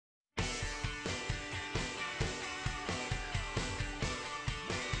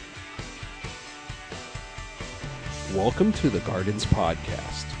Welcome to the Gardens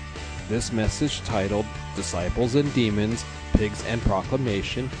Podcast. This message titled Disciples and Demons, Pigs and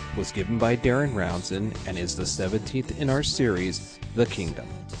Proclamation was given by Darren Roundson and is the 17th in our series, The Kingdom.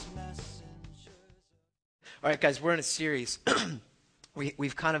 All right, guys, we're in a series.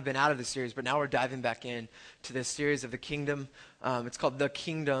 We've kind of been out of the series, but now we're diving back in to this series of the kingdom. It's called The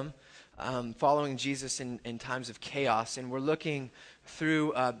Kingdom, following Jesus in times of chaos, and we're looking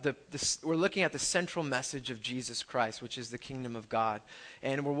through we're looking at the central message of Jesus Christ, which is the kingdom of God,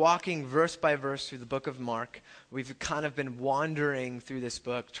 and we're walking verse by verse through the book of Mark. We've kind of been wandering through this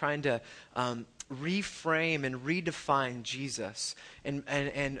book, trying to reframe and redefine Jesus, and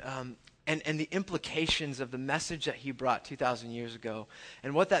the implications of the message that he brought 2,000 years ago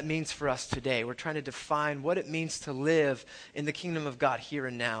and what that means for us today. We're trying to define what it means to live in the kingdom of God here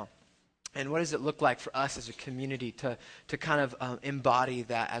and now. And what does it look like for us as a community to kind of embody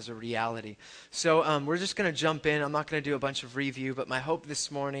that as a reality? So we're just going to jump in. I'm not going to do a bunch of review, but my hope this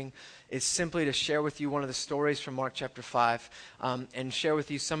morning is simply to share with you one of the stories from Mark chapter 5 and share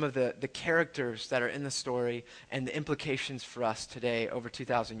with you some of the characters that are in the story and the implications for us today over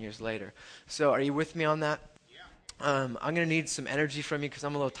 2,000 years later. So are you with me on that? I'm going to need some energy from you because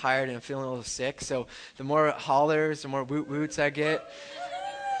I'm a little tired and I'm feeling a little sick. So the more hollers, the more woot-woots I get.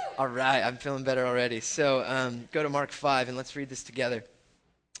 All right, I'm feeling better already. So go to Mark 5 and let's read this together.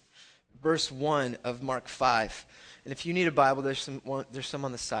 Verse 1 of Mark 5. And if you need a Bible, there's some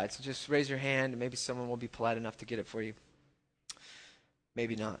on the side. So just raise your hand and maybe someone will be polite enough to get it for you.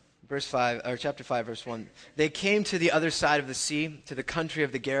 Maybe not. Chapter 5, verse 1. They came to the other side of the sea, to the country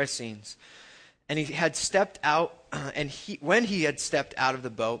of the Gerasenes. And he had stepped out, when he had stepped out of the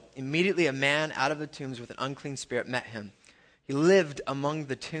boat, immediately a man out of the tombs with an unclean spirit met him. He lived among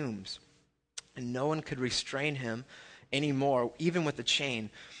the tombs, and no one could restrain him anymore, even with a chain.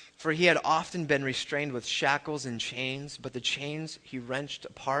 For he had often been restrained with shackles and chains, but the chains he wrenched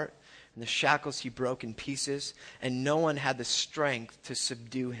apart, and the shackles he broke in pieces, and no one had the strength to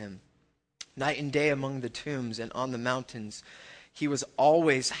subdue him. Night and day among the tombs and on the mountains, he was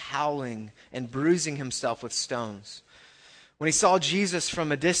always howling and bruising himself with stones. When he saw Jesus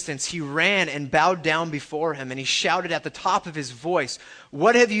from a distance, he ran and bowed down before him, and he shouted at the top of his voice,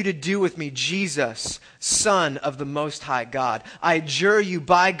 "What have you to do with me, Jesus, Son of the Most High God? I adjure you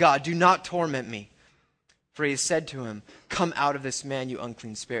by God, do not torment me." For he said to him, "Come out of this man, you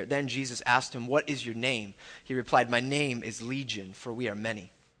unclean spirit." Then Jesus asked him, "What is your name?" He replied, "My name is Legion, for we are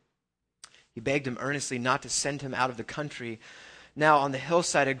many." He begged him earnestly not to send him out of the country. Now on the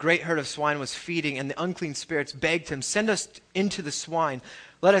hillside a great herd of swine was feeding, and the unclean spirits begged him, "Send us into the swine,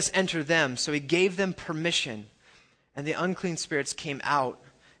 let us enter them." So he gave them permission, and the unclean spirits came out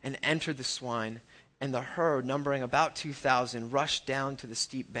and entered the swine, and the herd, numbering about 2,000, rushed down to the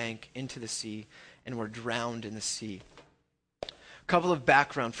steep bank into the sea and were drowned in the sea. A couple of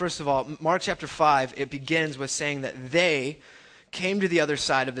background. First of all, Mark chapter 5, it begins with saying that they came to the other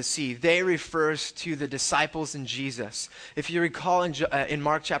side of the sea. They refers to the disciples and Jesus. If you recall in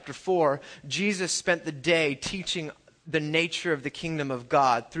Mark chapter 4, Jesus spent the day teaching the nature of the kingdom of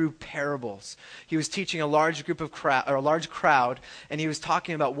God through parables. He was teaching a large crowd, and he was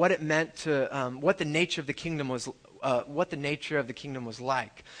talking about what it meant to what the nature of the kingdom was. What the nature of the kingdom was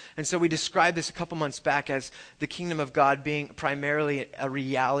like. And so we described this a couple months back as the kingdom of God being primarily a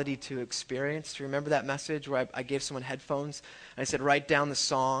reality to experience. Do you remember that message where I gave someone headphones and I said, write down the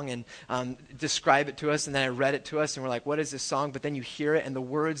song and describe it to us, and then I read it to us and we're like, what is this song? But then you hear it and the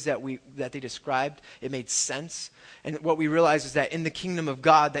words that they described, it made sense. And what we realize is that in the kingdom of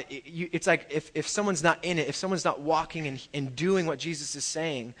God, that it's like if someone's not in it, if someone's not walking and doing what Jesus is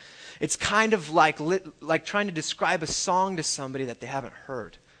saying, it's kind of like trying to describe a song to somebody that they haven't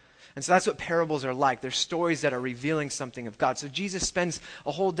heard. And so that's what parables are like. They're stories that are revealing something of God. So Jesus spends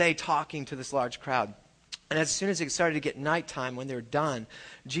a whole day talking to this large crowd. And as soon as it started to get nighttime, when they were done,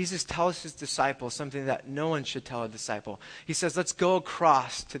 Jesus tells his disciples something that no one should tell a disciple. He says, let's go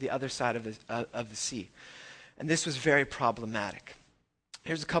across to the other side of the sea. And this was very problematic.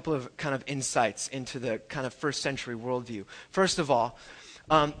 Here's a couple of kind of insights into the kind of first century worldview. First of all,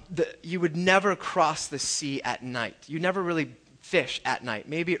 you would never cross the sea at night. You never really fish at night.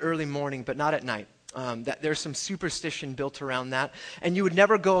 Maybe early morning, but not at night. There's some superstition built around that. And you would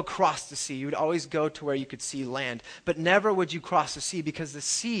never go across the sea. You would always go to where you could see land. But never would you cross the sea, because the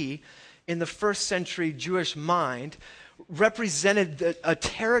sea, in the first century Jewish mind, represented a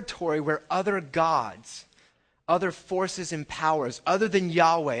territory where other gods, other forces and powers, other than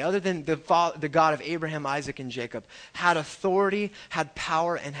Yahweh, other than the God of Abraham, Isaac, and Jacob, had authority, had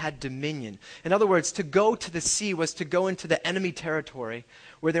power, and had dominion. In other words, to go to the sea was to go into the enemy territory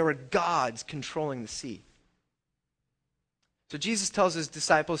where there were gods controlling the sea. So Jesus tells his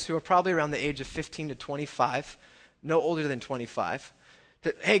disciples, who are probably around the age of 15 to 25, no older than 25,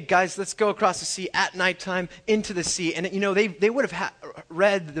 that, hey, guys, let's go across the sea at nighttime into the sea. And, they would have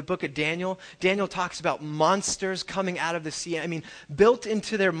read the book of Daniel. Daniel talks about monsters coming out of the sea. I mean, built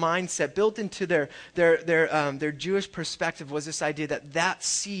into their mindset, built into their Jewish perspective was this idea that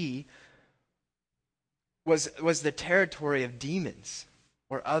sea was the territory of demons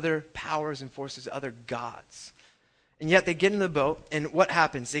or other powers and forces, other gods. And yet they get in the boat, and what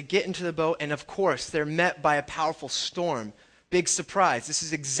happens? They get into the boat, and of course, they're met by a powerful storm. Big surprise. This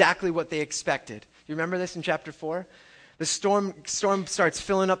is exactly what they expected. You remember this in chapter 4? The storm starts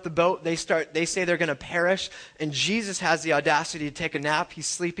filling up the boat. They say they're going to perish, and Jesus has the audacity to take a nap. He's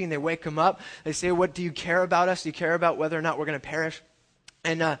sleeping. They wake him up. They say, "What do you care about us? Do you care about whether or not we're going to perish?"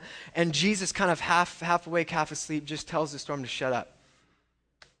 And Jesus, kind of half awake, half asleep, just tells the storm to shut up.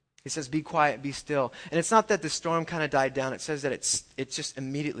 He says, "Be quiet, be still." And it's not that the storm kind of died down. It says that it just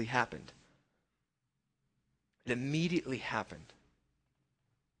immediately happened. It immediately happened.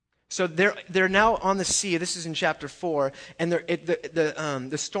 So they're now on the sea. This is in chapter 4, and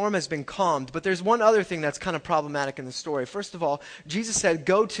the storm has been calmed. But there's one other thing that's kind of problematic in the story. First of all, Jesus said,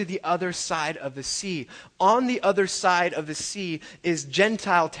 "Go to the other side of the sea." On the other side of the sea is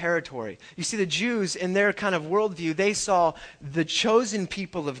Gentile territory. You see, the Jews, in their kind of worldview, they saw the chosen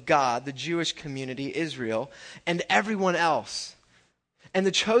people of God, the Jewish community, Israel, and everyone else. And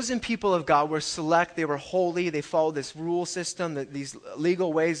the chosen people of God were select, they were holy, they followed this rule system, these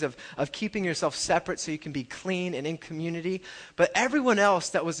legal ways of keeping yourself separate so you can be clean and in community. But everyone else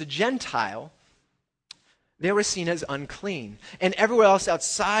that was a Gentile, they were seen as unclean. And everywhere else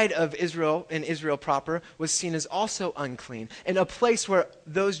outside of Israel, and Israel proper, was seen as also unclean. And a place where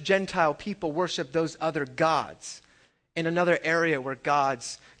those Gentile people worshiped those other gods. In another area where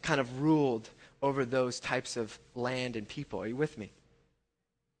gods kind of ruled over those types of land and people. Are you with me?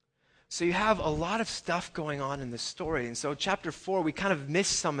 So you have a lot of stuff going on in this story. And so chapter 4, we kind of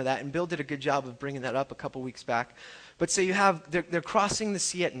missed some of that, and Bill did a good job of bringing that up a couple weeks back. But so you have, they're crossing the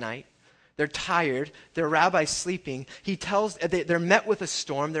sea at night. They're tired. Their rabbi's sleeping. They're met with a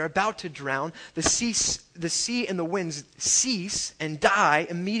storm. They're about to drown. The sea and the winds cease and die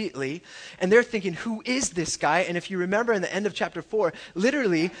immediately. And they're thinking, who is this guy? And if you remember in the end of chapter 4,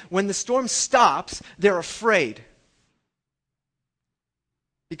 literally, when the storm stops, they're afraid.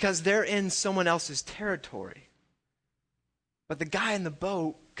 Because they're in someone else's territory. But the guy in the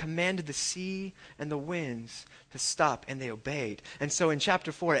boat commanded the sea and the winds to stop, and they obeyed. And so in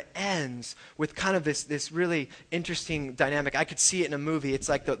chapter 4, it ends with kind of this really interesting dynamic. I could see it in a movie. It's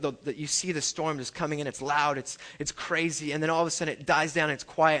like you see the storm just coming in. It's loud. It's crazy. And then all of a sudden it dies down. It's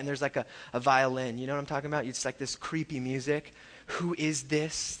quiet, and there's like a violin. You know what I'm talking about? It's like this creepy music. Who is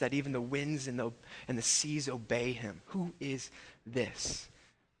this that even the winds and the seas obey him? Who is this?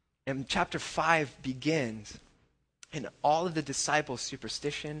 And chapter 5 begins, and all of the disciples'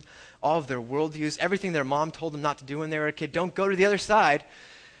 superstition, all of their worldviews, everything their mom told them not to do when they were a kid, don't go to the other side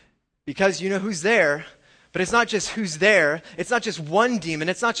because you know who's there. But it's not just who's there. It's not just one demon.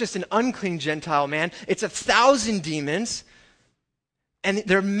 It's not just an unclean Gentile man. It's 1,000 demons. And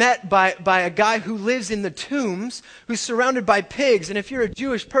they're met by a guy who lives in the tombs, who's surrounded by pigs. And if you're a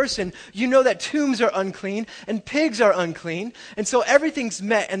Jewish person, you know that tombs are unclean and pigs are unclean. And so everything's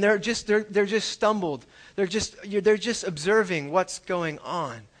met, and they're just stumbled. They're just observing what's going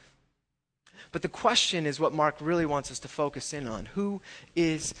on. But the question is what Mark really wants us to focus in on. Who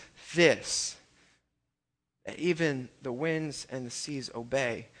is this? That even the winds and the seas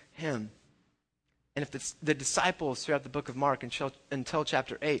obey him. And if the disciples throughout the book of Mark until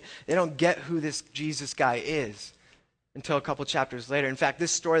chapter 8, they don't get who this Jesus guy is until a couple chapters later. In fact,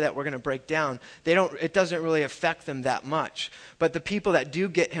 this story that we're going to break down, it doesn't really affect them that much. But the people that do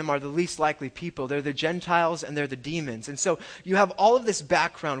get him are the least likely people. They're the Gentiles and they're the demons. And so you have all of this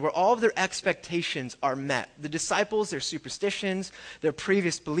background where all of their expectations are met. The disciples, their superstitions, their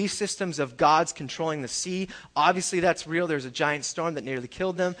previous belief systems of gods controlling the sea. Obviously that's real. There's a giant storm that nearly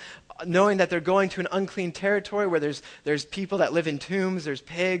killed them. Knowing that they're going to an unclean territory where there's people that live in tombs, there's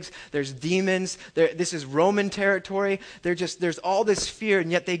pigs, there's demons, this is Roman territory. There's all this fear,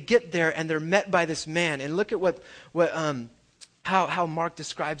 and yet they get there and they're met by this man. And look at how Mark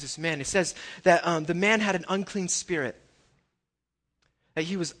describes this man. It says that the man had an unclean spirit, that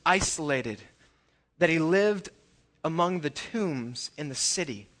he was isolated, that he lived among the tombs in the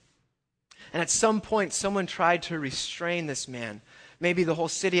city. And at some point, someone tried to restrain this man. Maybe the whole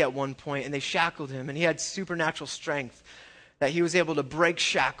city at one point, and they shackled him, and he had supernatural strength, that he was able to break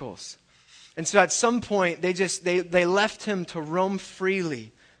shackles. And so at some point, they left him to roam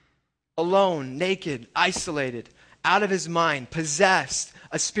freely, alone, naked, isolated, out of his mind, possessed,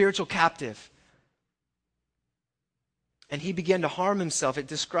 a spiritual captive. And he began to harm himself. It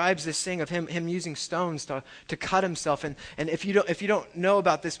describes this thing of him using stones to cut himself. And if you don't know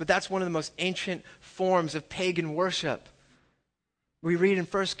about this, but that's one of the most ancient forms of pagan worship. We read in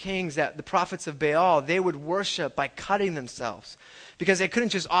 1 Kings that the prophets of Baal, they would worship by cutting themselves. Because they couldn't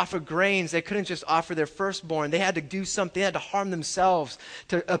just offer grains, they couldn't just offer their firstborn. They had to do something, they had to harm themselves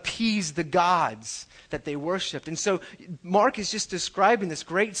to appease the gods that they worshipped. And so Mark is just describing this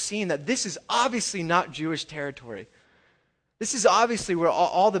great scene that this is obviously not Jewish territory. This is obviously where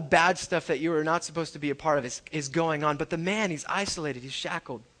all the bad stuff that you are not supposed to be a part of is going on. But the man, he's isolated, he's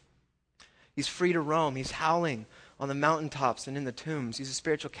shackled. He's free to roam, he's howling on the mountaintops and in the tombs. He's a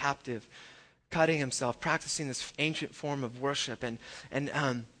spiritual captive, cutting himself, practicing this ancient form of worship. And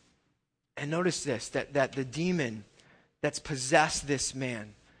notice this, that the demon that's possessed this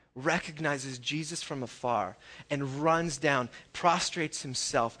man recognizes Jesus from afar and runs down, prostrates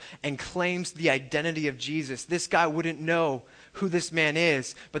himself, and claims the identity of Jesus. This guy wouldn't know who this man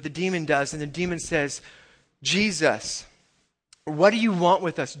is, but the demon does. And the demon says, Jesus, what do you want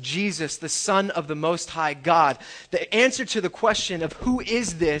with us? Jesus, the Son of the Most High God. The answer to the question of who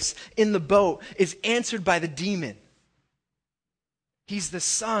is this in the boat is answered by the demon. He's the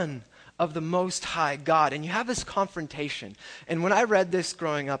Son of the Most High God. And you have this confrontation. And when I read this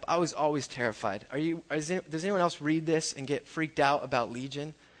growing up, I was always terrified. Does anyone else read this and get freaked out about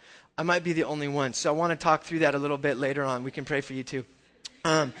Legion? I might be the only one. So I want to talk through that a little bit later on. We can pray for you too.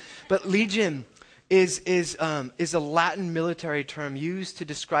 But Legion is a Latin military term used to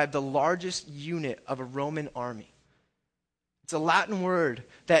describe the largest unit of a Roman army. It's a Latin word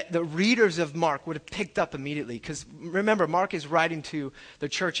that the readers of Mark would have picked up immediately. Because remember, Mark is writing to the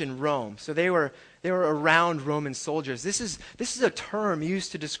church in Rome. So they were around Roman soldiers. This is a term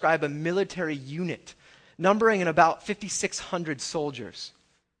used to describe a military unit numbering in about 5,600 soldiers.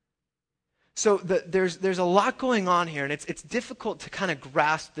 So there's a lot going on here, and it's difficult to kind of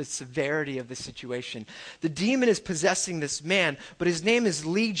grasp the severity of the situation. The demon is possessing this man, but his name is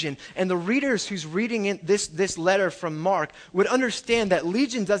Legion, and the readers who's reading in this letter from Mark would understand that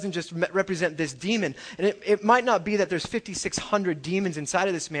Legion doesn't just represent this demon, and it might not be that there's 5,600 demons inside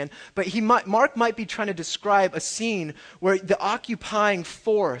of this man, but Mark might be trying to describe a scene where the occupying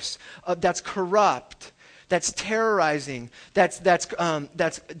force that's corrupt, that's terrorizing, that's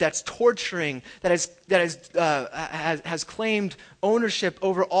torturing, that has claimed ownership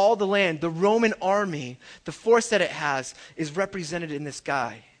over all the land. The Roman army, the force that it has, is represented in this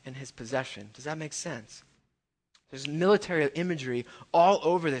guy and his possession. Does that make sense? There's military imagery all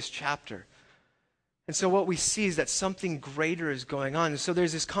over this chapter. And so what we see is that something greater is going on. And so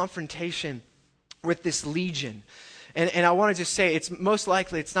there's this confrontation with this legion. And I want to just say, it's most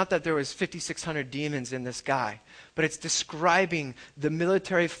likely, it's not that there was 5,600 demons in this guy, but it's describing the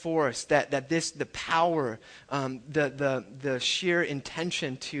military force, the power, the sheer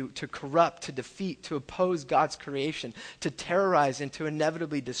intention to corrupt, to defeat, to oppose God's creation, to terrorize and to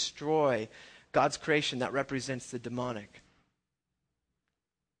inevitably destroy God's creation that represents the demonic.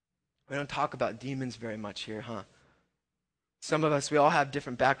 We don't talk about demons very much here, huh? Some of us, we all have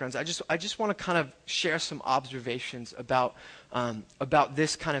different backgrounds. I just want to kind of share some observations about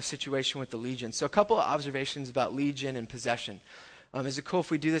this kind of situation with the legion. So a couple of observations about legion and possession. Is it cool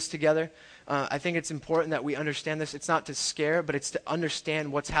if we do this together? I think it's important that we understand this. It's not to scare, but it's to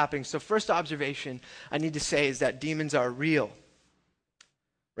understand what's happening. So first observation I need to say is that demons are real.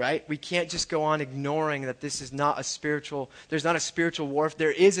 Right? We can't just go on ignoring that this is not a spiritual, there's not a spiritual warfare.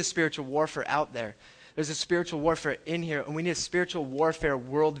 There is a spiritual warfare out there. There's a spiritual warfare in here, and we need a spiritual warfare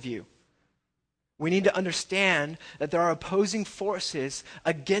worldview. We need to understand that there are opposing forces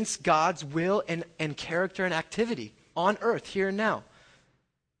against God's will and character and activity on earth, here and now.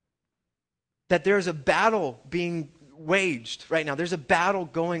 That there's a battle being waged right now. There's a battle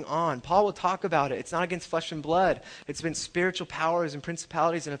going on. Paul will talk about it. It's not against flesh and blood. It's been spiritual powers and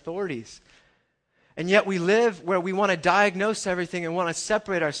principalities and authorities. And yet we live where we want to diagnose everything and want to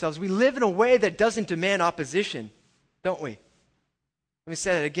separate ourselves. We live in a way that doesn't demand opposition, don't we? Let me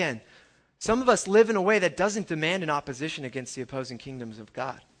say that again. Some of us live in a way that doesn't demand an opposition against the opposing kingdoms of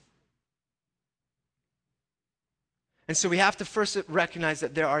God. And so we have to first recognize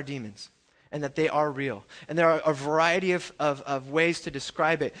that there are demons and that they are real. And there are a variety of ways to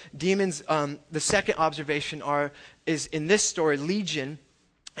describe it. Demons, the second observation is in this story, legion,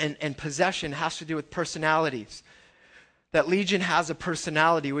 and possession has to do with personalities. That legion has a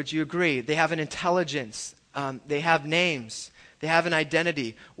personality, would you agree? They have an intelligence. They have names. They have an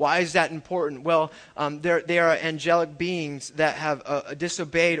identity. Why is that important? Well, they are angelic beings that have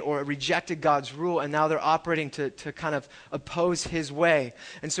disobeyed or rejected God's rule, and now they're operating to kind of oppose his way.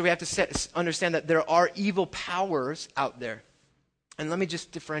 And so we have to understand that there are evil powers out there. And let me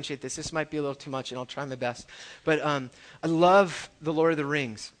just differentiate this. This might be a little too much, and I'll try my best. But I love The Lord of the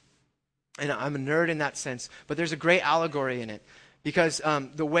Rings. And I'm a nerd in that sense. But there's a great allegory in it. Because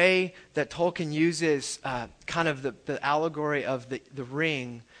the way that Tolkien uses kind of the allegory of the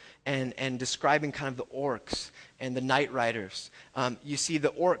ring and describing kind of the orcs and the Night Riders. You see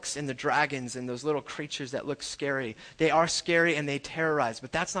the orcs and the dragons and those little creatures that look scary. They are scary and they terrorize,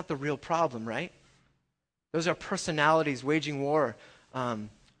 but that's not the real problem, right? Those are personalities waging war on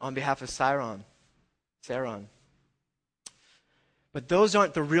behalf of Sauron. But those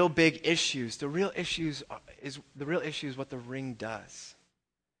aren't the real big issues. The real issue is what the ring does.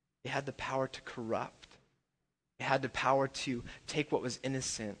 It had the power to corrupt. It had the power to take what was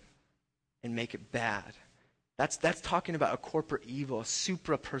innocent and make it bad. That's talking about a corporate evil,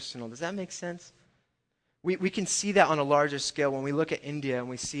 supra-personal. Does that make sense? We can see that on a larger scale when we look at India and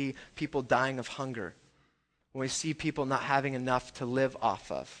we see people dying of hunger. When we see people not having enough to live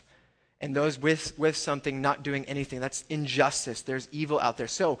off of. And those with something not doing anything. That's injustice. There's evil out there.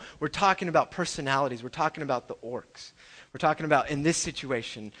 So we're talking about personalities. We're talking about the orcs. We're talking about in this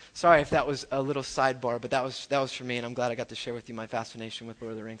situation. Sorry if that was a little sidebar, but that was for me, and I'm glad I got to share with you my fascination with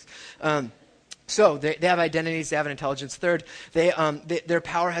Lord of the Rings. So they have identities. They have an intelligence. Third, their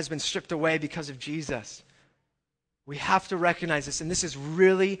power has been stripped away because of Jesus. We have to recognize this, and this is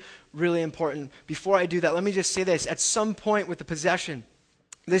really, really important. Before I do that, let me just say this. At some point with the possession,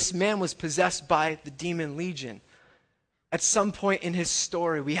 this man was possessed by the demon legion. At some point in his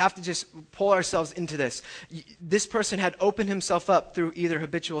story, we have to just pull ourselves into this. This person had opened himself up through either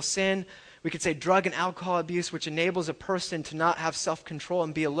habitual sin, we could say drug and alcohol abuse, which enables a person to not have self-control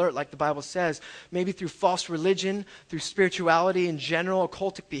and be alert, like the Bible says. Maybe through false religion, through spirituality in general,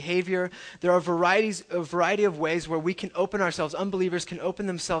 occultic behavior. There are a variety of ways where we can open ourselves, unbelievers can open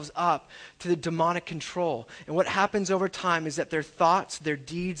themselves up to the demonic control. And what happens over time is that their thoughts, their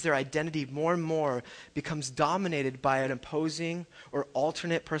deeds, their identity more and more becomes dominated by an opposing or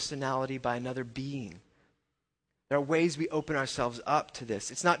alternate personality by another being. There are ways we open ourselves up to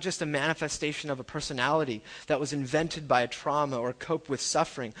this. It's not just a manifestation of a personality that was invented by a trauma or cope with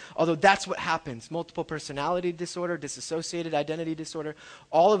suffering, although that's what happens. Multiple personality disorder, disassociated identity disorder,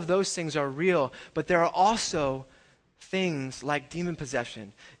 all of those things are real, but there are also things like demon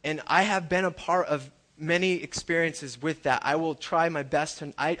possession. And I have been a part of many experiences with that. I will try my best,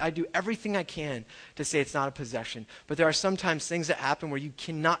 and I do everything I can to say it's not a possession. But there are sometimes things that happen where you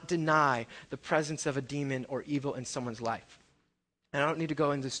cannot deny the presence of a demon or evil in someone's life. And I don't need to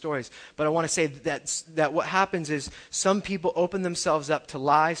go into stories, but I want to say that what happens is some people open themselves up to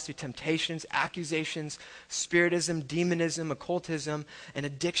lies, to temptations, accusations, spiritism, demonism, occultism, and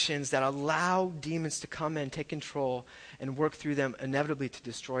addictions that allow demons to come in, take control, and work through them inevitably to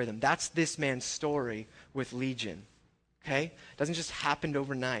destroy them. That's this man's story with Legion. Okay? It doesn't just happen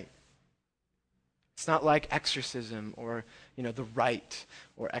overnight. It's not like exorcism or, The Rite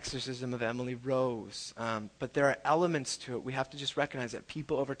or exorcism of Emily Rose. But there are elements to it. We have to just recognize that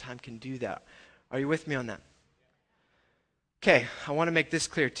people over time can do that. Are you with me on that? Okay, I want to make this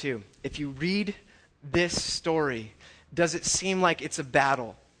clear too. If you read this story, does it seem like it's a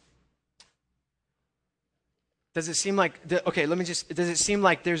battle? Does it seem like, does it seem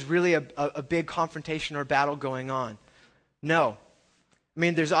like there's really a big confrontation or battle going on? No. I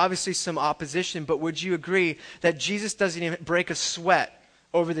mean, there's obviously some opposition, but would you agree that Jesus doesn't even break a sweat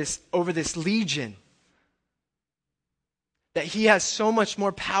over this legion? That he has so much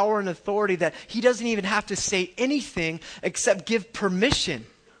more power and authority that he doesn't even have to say anything except give permission.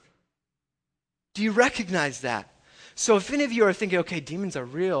 Do you recognize that? So if any of you are thinking, okay, demons are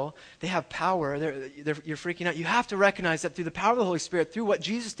real, they have power, you're freaking out, you have to recognize that through the power of the Holy Spirit, through what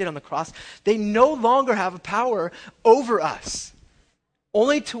Jesus did on the cross, they no longer have a power over us.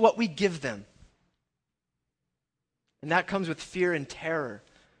 Only to what we give them. And that comes with fear and terror.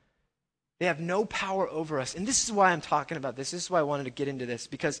 They have no power over us. And this is why I'm talking about this. This is why I wanted to get into this.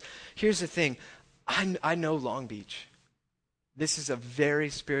 Because here's the thing. I know Long Beach. This is a very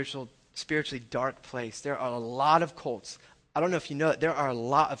spiritually dark place. There are a lot of cults. I don't know if you know that. There are a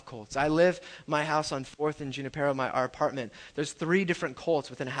lot of cults. I live my house on 4th and Junipero, our apartment. There's 3 different cults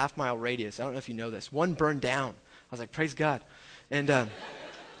within a half-mile radius. I don't know if you know this. One burned down. I was like, praise God. And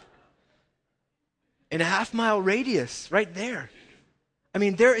in a half-mile radius, right there. I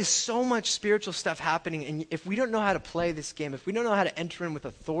mean, there is so much spiritual stuff happening, and if we don't know how to play this game, if we don't know how to enter in with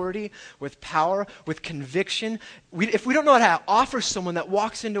authority, with power, with conviction, if we don't know how to offer someone that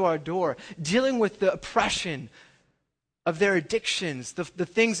walks into our door, dealing with the oppression of their addictions, the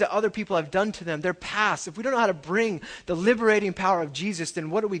things that other people have done to them, their past, if we don't know how to bring the liberating power of Jesus, then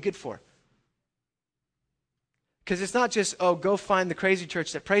what are we good for? Because it's not just, oh, go find the crazy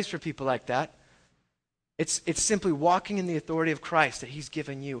church that prays for people like that. It's simply walking in the authority of Christ that he's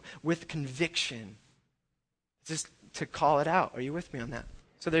given you with conviction. Just to call it out. Are you with me on that?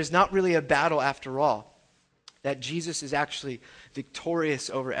 So there's not really a battle after all. That Jesus is actually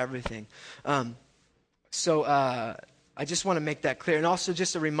victorious over everything. I just want to make that clear. And also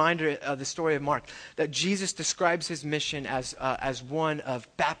just a reminder of the story of Mark, that Jesus describes his mission as one of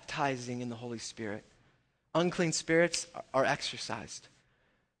baptizing in the Holy Spirit. Unclean spirits are exorcised.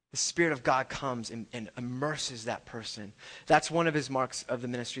 The Spirit of God comes and immerses that person. That's one of his marks of the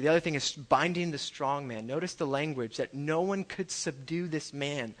ministry. The other thing is binding the strong man. Notice the language, that no one could subdue this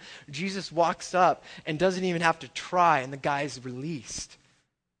man. Jesus walks up and doesn't even have to try, and the guy is released.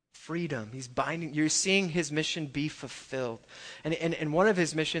 Freedom. He's binding. You're seeing his mission be fulfilled. And one of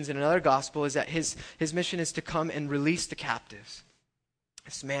his missions in another gospel is that his mission is to come and release the captives.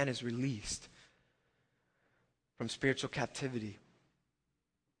 This man is released from spiritual captivity.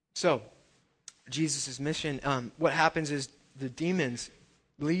 So, Jesus' mission, what happens is the demons,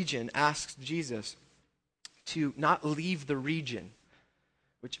 legion, asks Jesus to not leave the region,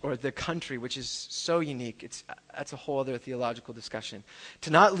 or the country, which is so unique. That's a whole other theological discussion. To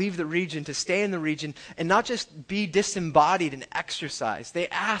not leave the region, to stay in the region, and not just be disembodied and exercised. They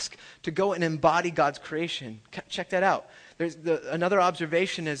ask to go and embody God's creation. Check that out. Another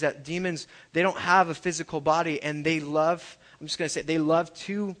observation is that demons, they don't have a physical body, and they love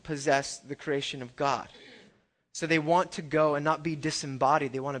to possess the creation of God. So they want to go and not be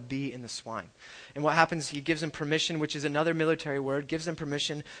disembodied. They want to be in the swine. And what happens, he gives them permission, which is another military word, gives them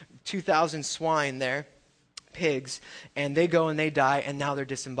permission, 2,000 swine there, pigs, and they go and they die, and now they're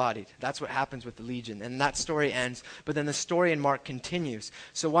disembodied. That's what happens with the legion. And that story ends, but then the story in Mark continues.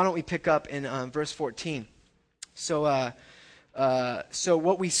 So why don't we pick up in verse 14. So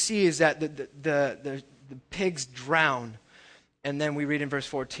what we see is that the pigs drown. And then we read in verse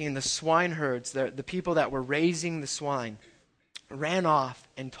 14, the swineherds, the people that were raising the swine, ran off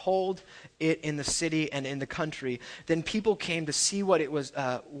and told it in the city and in the country. Then people came to see what it was,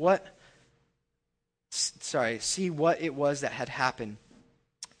 see what it was that had happened.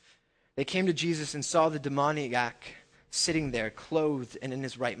 They came to Jesus and saw the demoniac sitting there, clothed and in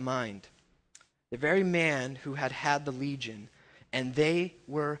his right mind, the very man who had had the legion, and they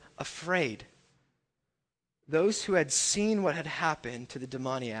were afraid. Those who had seen what had happened to the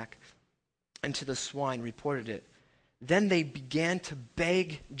demoniac and to the swine reported it. Then they began to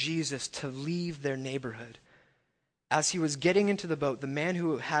beg Jesus to leave their neighborhood. As he was getting into the boat, the man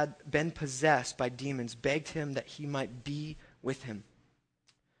who had been possessed by demons begged him that he might be with him.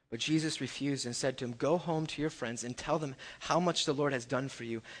 But Jesus refused and said to him, "Go home to your friends and tell them how much the Lord has done for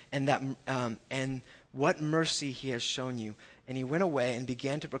you and what mercy he has shown you." And he went away and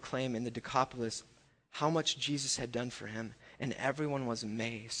began to proclaim in the Decapolis how much Jesus had done for him, and everyone was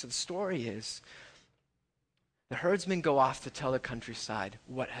amazed. So the story is, the herdsmen go off to tell the countryside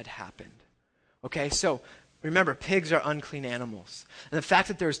what had happened. Okay, so remember, pigs are unclean animals. And the fact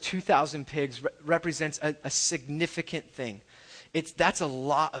that there's 2,000 pigs represents a significant thing. That's a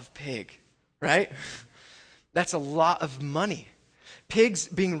lot of pig, right? That's a lot of money. Pigs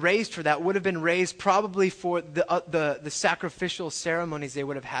being raised for that would have been raised probably for the sacrificial ceremonies they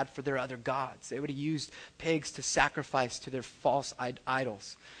would have had for their other gods. They would have used pigs to sacrifice to their false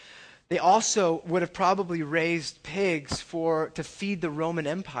idols. They also would have probably raised pigs to feed the Roman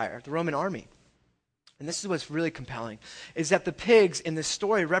Empire, the Roman army. And this is what's really compelling, is that the pigs in this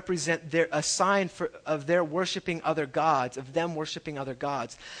story represent a sign of their worshiping other gods, of them worshiping other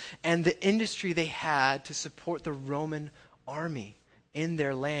gods, and the industry they had to support the Roman army in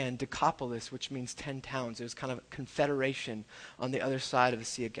their land, Decapolis, which means 10 towns. There's kind of a confederation on the other side of the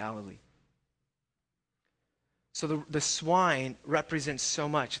Sea of Galilee. So the swine represents so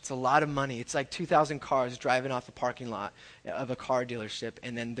much. It's a lot of money. It's like 2,000 cars driving off the parking lot of a car dealership,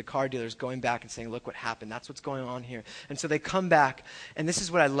 and then the car dealer's going back and saying, "Look what happened. That's what's going on here." And so they come back, and this is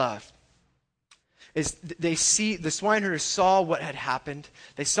what I love. is the swineherders saw what had happened.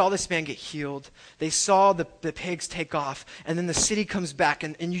 They saw this man get healed. They saw the pigs take off. And then the city comes back.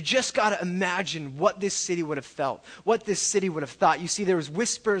 And you just got to imagine what this city would have felt, what this city would have thought. You see, there was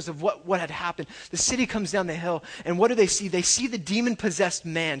whispers of what had happened. The city comes down the hill. And what do they see? They see the demon-possessed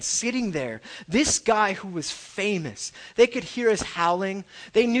man sitting there. This guy who was famous. They could hear his howling.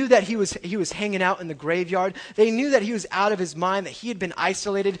 They knew that he was hanging out in the graveyard. They knew that he was out of his mind, that he had been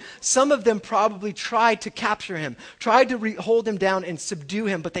isolated. Some of them probably tried to capture him, tried to hold him down and subdue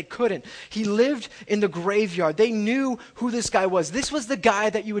him, but they couldn't. He lived in the graveyard. They knew who this guy was. This was the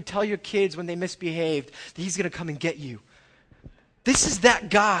guy that you would tell your kids when they misbehaved that he's going to come and get you. This is that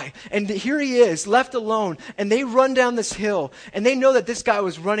guy. And here he is, left alone. And they run down this hill. And they know that this guy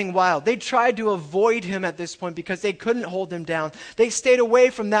was running wild. They tried to avoid him at this point because they couldn't hold him down. They stayed away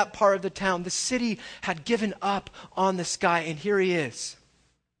from that part of the town. The city had given up on this guy. And here he is,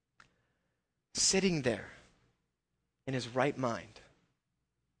 sitting there in his right mind,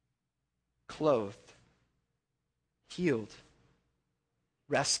 clothed, healed,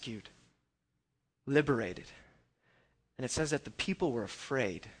 rescued, liberated. And it says that the people were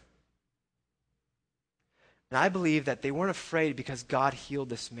afraid. And I believe that they weren't afraid because God healed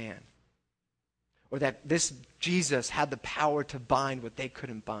this man, or that this Jesus had the power to bind what they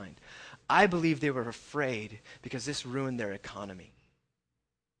couldn't bind. I believe they were afraid because this ruined their economy.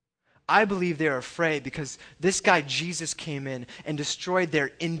 I believe they're afraid because this guy Jesus came in and destroyed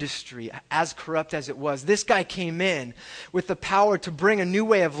their industry, as corrupt as it was. This guy came in with the power to bring a new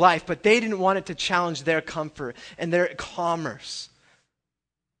way of life, but they didn't want it to challenge their comfort and their commerce.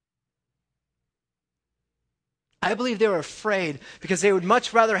 I believe they were afraid because they would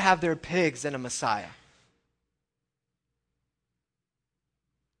much rather have their pigs than a Messiah.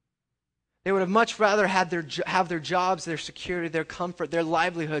 They would have much rather have their jobs, their security, their comfort, their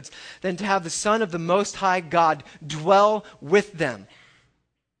livelihoods, than to have the Son of the Most High God dwell with them.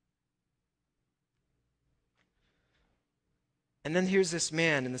 And then here's this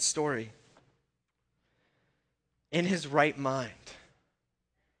man in the story, in his right mind,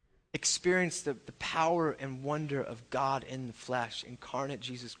 experienced the power and wonder of God in the flesh, incarnate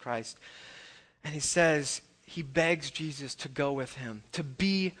Jesus Christ. And he begs Jesus to go with him, to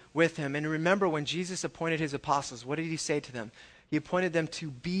be with him. And remember, when Jesus appointed his apostles, what did he say to them? He appointed them to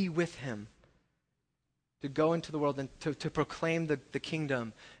be with him, to go into the world and to proclaim the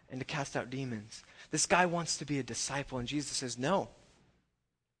kingdom and to cast out demons. This guy wants to be a disciple, and Jesus says, no,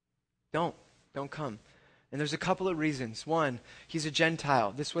 don't come. And there's a couple of reasons. One, he's a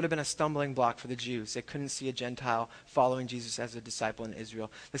Gentile. This would have been a stumbling block for the Jews. They couldn't see a Gentile following Jesus as a disciple in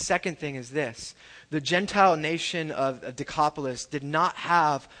Israel. The second thing is this. The Gentile nation of Decapolis did not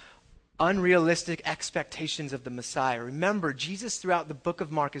have unrealistic expectations of the Messiah. Remember, Jesus throughout the book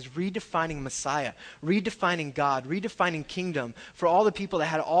of Mark is redefining Messiah, redefining God, redefining kingdom for all the people that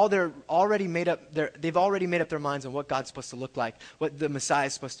had they've already made up their minds on what God's supposed to look like, what the Messiah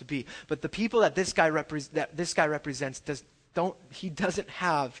is supposed to be. But the people that this guy represents they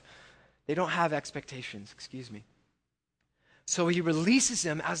don't have expectations, So he releases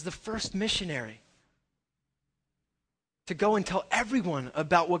him as the first missionary to go and tell everyone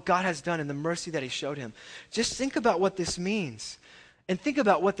about what God has done and the mercy that he showed him. Just think about what this means. And think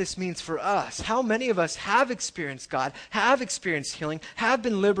about what this means for us. How many of us have experienced God, have experienced healing, have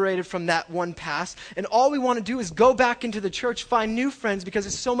been liberated from that one past, and all we want to do is go back into the church, find new friends, because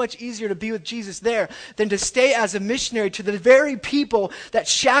it's so much easier to be with Jesus there than to stay as a missionary to the very people that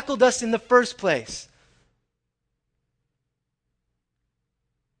shackled us in the first place.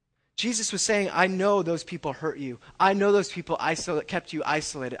 Jesus was saying, I know those people hurt you. I know those people kept you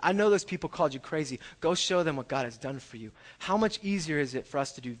isolated. I know those people called you crazy. Go show them what God has done for you. How much easier is it for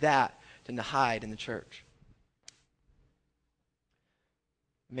us to do that than to hide in the church?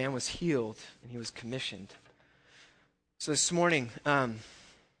 The man was healed and he was commissioned. So this morning, I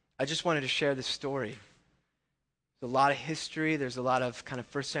just wanted to share this story. There's a lot of history. There's a lot of kind of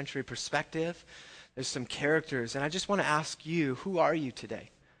first century perspective. There's some characters. And I just want to ask you, who are you today?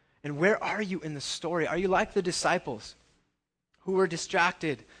 And where are you in the story? Are you like the disciples who were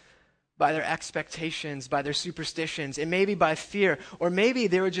distracted by their expectations, by their superstitions, and maybe by fear? Or maybe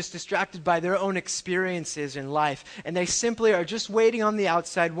they were just distracted by their own experiences in life, and they simply are just waiting on the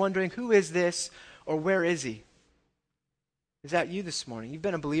outside, wondering, who is this, or where is he? Is that you this morning? You've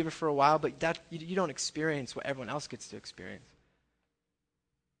been a believer for a while, but you don't experience what everyone else gets to experience.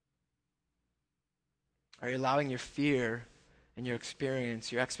 Are you allowing your fear and your experience,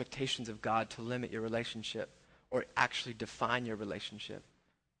 your expectations of God to limit your relationship or actually define your relationship?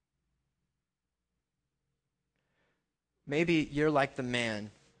 Maybe you're like the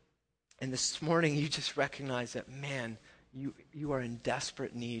man And this morning you just recognize that, man, you are in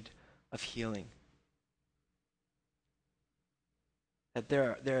desperate need of healing. That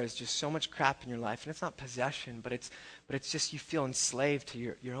there is just so much crap in your life, and it's not possession, but it's just you feel enslaved to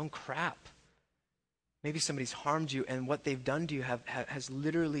your own crap. Maybe somebody's harmed you, and what they've done to you has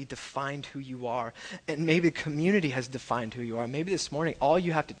literally defined who you are. And maybe the community has defined who you are. Maybe this morning all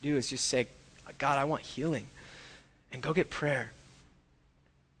you have to do is just say, God, I want healing. And go get prayer.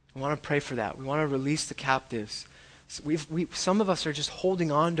 We want to pray for that. We want to release the captives. So some of us are just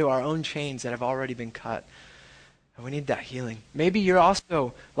holding on to our own chains that have already been cut. And we need that healing. Maybe you're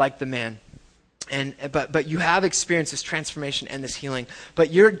also like the man. But you have experienced this transformation and this healing.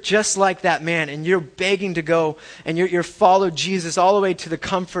 But you're just like that man, and you're begging to go, and you're followed Jesus all the way to the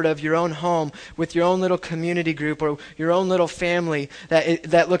comfort of your own home with your own little community group or your own little family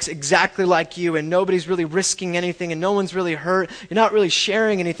that looks exactly like you, and nobody's really risking anything, and no one's really hurt. You're not really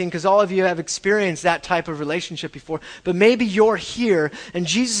sharing anything because all of you have experienced that type of relationship before. But maybe you're here, and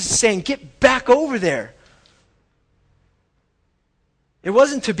Jesus is saying, get back over there. It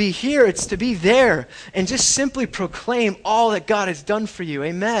wasn't to be here, it's to be there and just simply proclaim all that God has done for you.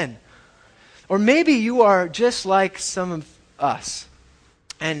 Amen. Or maybe you are just like some of us,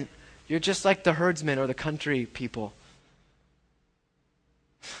 and you're just like the herdsmen or the country people.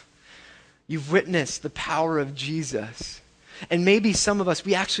 You've witnessed the power of Jesus. And maybe some of us,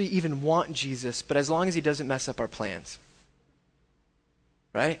 we actually even want Jesus, but as long as he doesn't mess up our plans.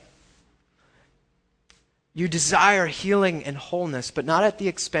 Right? You desire healing and wholeness, but not at the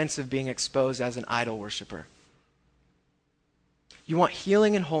expense of being exposed as an idol worshiper. You want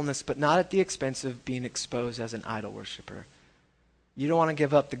healing and wholeness, but not at the expense of being exposed as an idol worshiper. You don't want to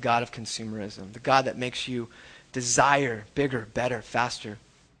give up the God of consumerism, the God that makes you desire bigger, better, faster,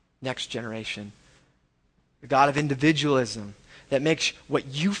 next generation. The God of individualism that makes what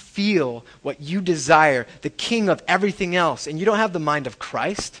you feel, what you desire, the king of everything else. And you don't have the mind of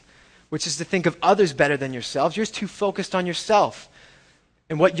Christ, which is to think of others better than yourselves. You're too focused on yourself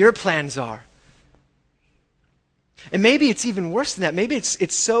and what your plans are. And maybe it's even worse than that. Maybe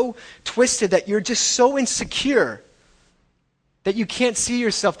it's so twisted that you're just so insecure that you can't see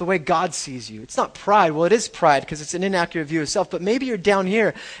yourself the way God sees you. It's not pride. Well, it is pride because it's an inaccurate view of self. But maybe you're down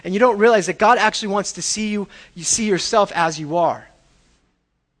here and you don't realize that God actually wants to see you see yourself as you are.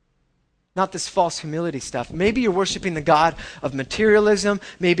 Not this false humility stuff. Maybe you're worshiping the God of materialism.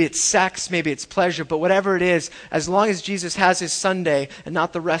 Maybe it's sex. Maybe it's pleasure. But whatever it is, as long as Jesus has his Sunday and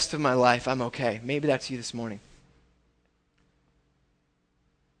not the rest of my life, I'm okay. Maybe that's you this morning.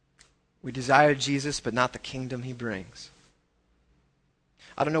 We desire Jesus, but not the kingdom he brings.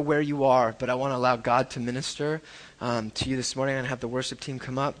 I don't know where you are, but I want to allow God to minister to you this morning. I'm going to have the worship team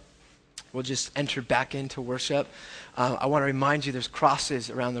come up. We'll just enter back into worship. I want to remind you there's crosses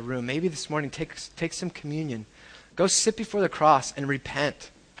around the room. Maybe this morning take some communion. Go sit before the cross and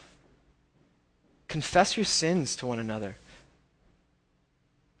repent. Confess your sins to one another.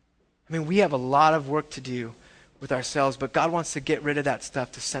 I mean, we have a lot of work to do with ourselves, but God wants to get rid of that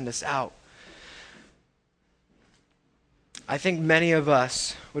stuff to send us out. I think many of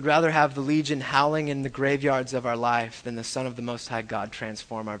us would rather have the legion howling in the graveyards of our life than the Son of the Most High God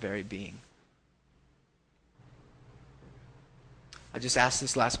transform our very being. I just asked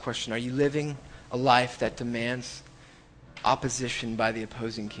this last question. Are you living a life that demands opposition by the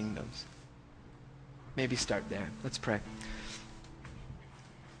opposing kingdoms? Maybe start there. Let's pray.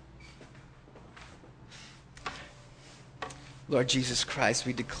 Lord Jesus Christ,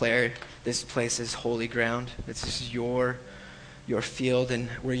 we declare this place as holy ground. This is your field and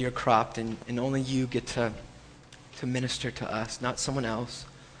where you're cropped, and only you get to minister to us, not someone else.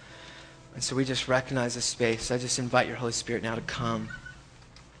 And so we just recognize this space. I just invite your Holy Spirit now to come.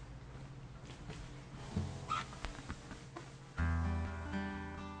 Why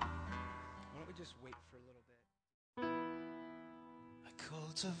don't we just wait for a little bit? I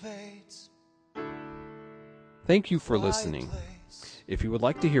cultivate. Thank you for listening. If you would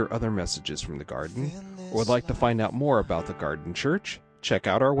like to hear other messages from the Garden, or would like to find out more about the Garden Church, check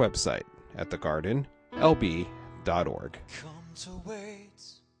out our website at thegardenlb.org. Come to wait.